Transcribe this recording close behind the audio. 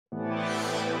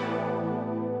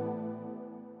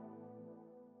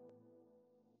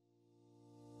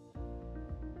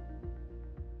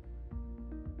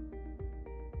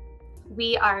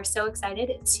We are so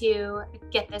excited to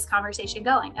get this conversation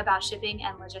going about shipping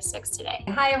and logistics today.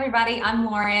 Hi, everybody. I'm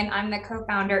Lauren. I'm the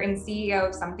co-founder and CEO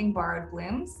of Something Borrowed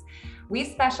Blooms. We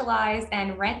specialize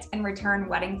in rent and return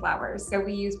wedding flowers. So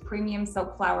we use premium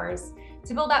silk flowers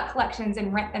to build out collections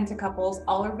and rent them to couples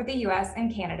all over the US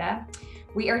and Canada.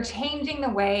 We are changing the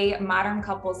way modern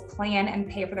couples plan and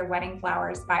pay for their wedding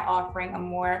flowers by offering a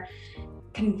more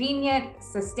convenient,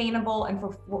 sustainable, and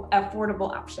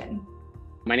affordable option.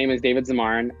 My name is David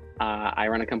Zamarin. I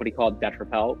run a company called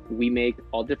DetraPel. We make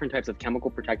all different types of chemical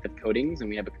protective coatings, and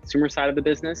we have a consumer side of the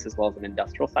business as well as an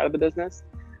industrial side of the business.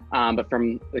 But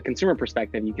from the consumer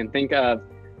perspective, you can think of,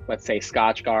 let's say,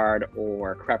 Scotch Guard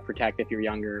or Crep Protect if you're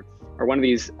younger, or one of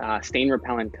these stain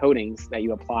repellent coatings that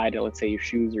you apply to, let's say, your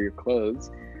shoes or your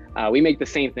clothes. We make the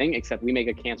same thing, except we make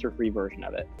a cancer-free version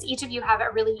of it. Each of you have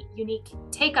a really unique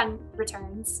take on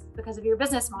returns because of your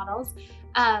business models.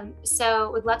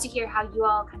 So we'd love to hear how you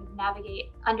all kind of navigate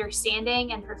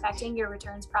understanding and perfecting your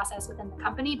returns process within the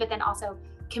company, but then also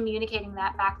communicating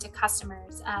that back to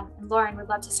customers. And Lauren, we'd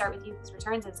love to start with you because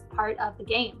returns is part of the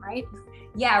game, right?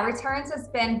 Yeah, returns has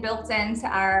been built into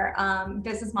our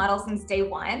business model since day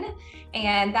one.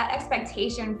 And that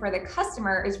expectation for the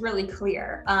customer is really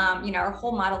clear. Our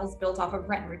whole model is built off of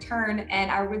rent and return.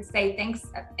 And I would say thanks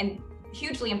and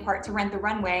hugely in part to Rent the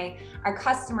Runway, our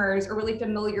customers are really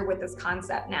familiar with this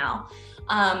concept now.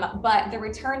 But the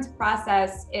returns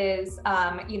process is,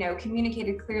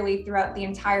 communicated clearly throughout the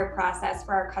entire process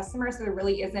for our customers. So there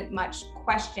really isn't much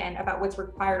question about what's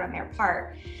required on their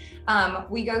part.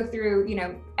 We go through,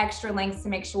 extra lengths to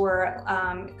make sure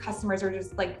customers are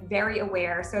just very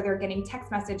aware. So they're getting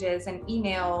text messages and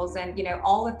emails and,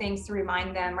 all the things to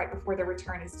remind them right before the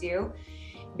return is due.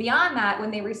 Beyond that,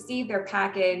 when they receive their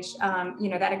package,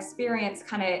 that experience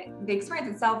the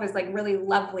experience itself is really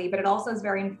lovely, but it also is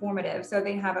very informative. So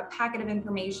they have a packet of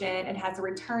information. It has a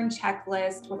return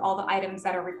checklist with all the items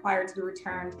that are required to be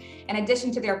returned, in addition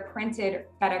to their printed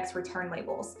FedEx return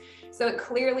labels. So it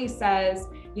clearly says,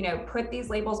 put these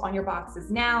labels on your boxes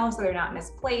now so they're not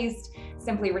misplaced.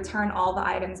 Simply return all the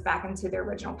items back into their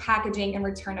original packaging and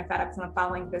return to FedEx on the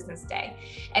following business day.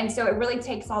 And so it really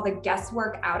takes all the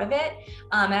guesswork out of it.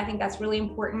 And I think that's really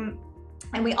important.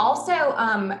 And we also,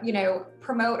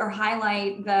 promote or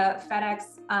highlight the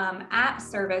FedEx app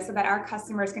service so that our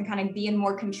customers can be in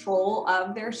more control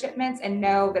of their shipments and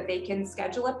know that they can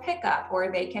schedule a pickup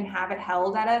or they can have it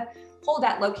held at a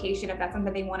hold-at location if that's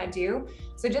something they want to do.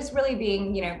 So just really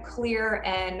being, clear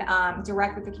and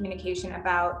direct with the communication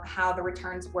about how the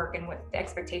returns work and what the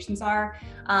expectations are,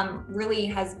 really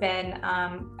has been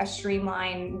a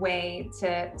streamlined way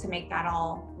to make that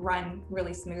all run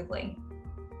really smoothly.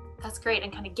 That's great.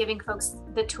 And kind of giving folks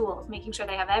the tools, making sure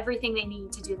they have everything they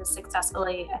need to do this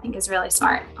successfully, I think is really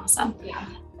smart. Awesome. Yeah.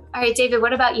 All right, David,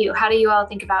 what about you? How do you all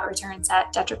think about returns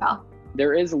at DetraPel?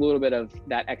 There is a little bit of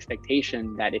that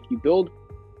expectation that if you build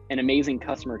an amazing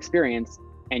customer experience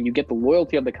and you get the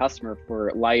loyalty of the customer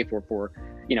for life or for,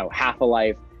 half a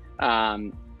life,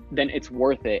 then it's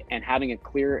worth it. And having a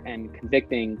clear and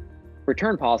convicting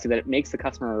return policy that it makes the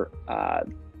customer,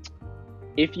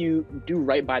 if you do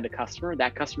right by the customer,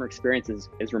 that customer experience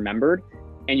is remembered,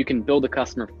 and you can build a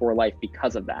customer for life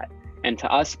because of that. And to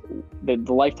us, the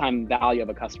lifetime value of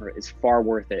a customer is far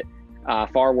worth it.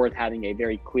 Far worth having a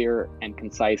very clear and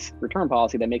concise return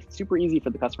policy that makes it super easy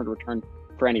for the customer to return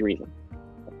for any reason.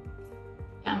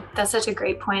 Yeah, that's such a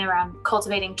great point around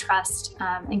cultivating trust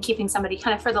and keeping somebody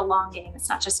kind of for the long game. It's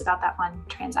not just about that one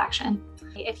transaction.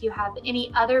 If you have any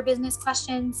other business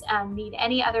questions, need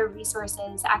any other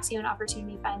resources, Axio and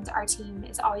Opportunity Funds, our team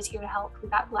is always here to help. We've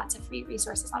got lots of free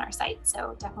resources on our site,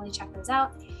 so definitely check those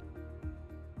out.